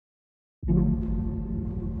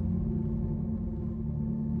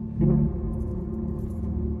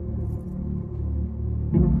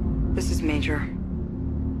Major.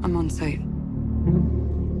 I'm on site.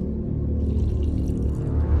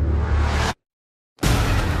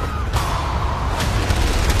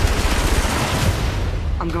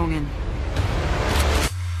 I'm going in.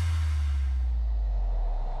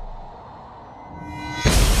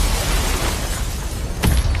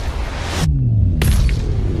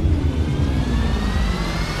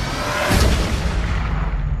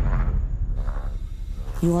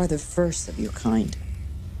 You are the first of your kind,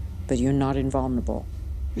 but you're not invulnerable.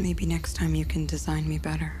 Maybe next time you can design me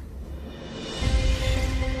better.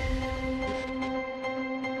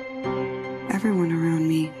 Everyone around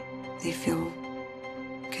me, they feel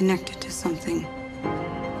connected to something.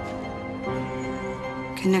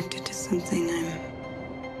 Connected to something I'm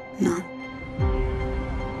not.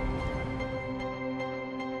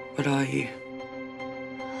 What are you?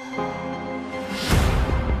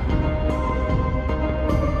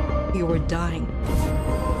 You were dying.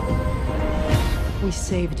 We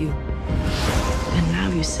saved you. And now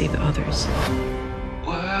you save others.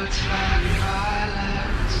 Words like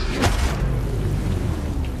violence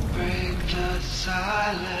break the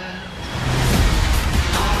silence.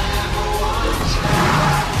 All I ever wanted,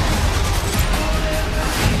 all I ever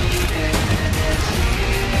needed is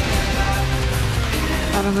here.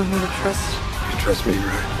 I don't know who to trust. You trust me,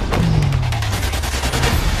 right?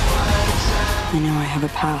 I know I have a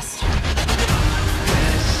past.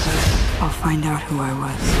 I'll find out who I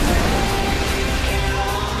was.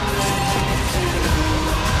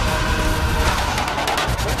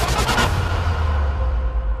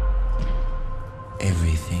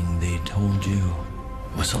 Everything they told you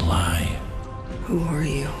was a lie. Who are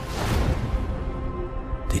you?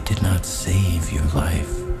 They did not save your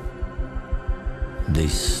life. They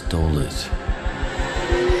stole it.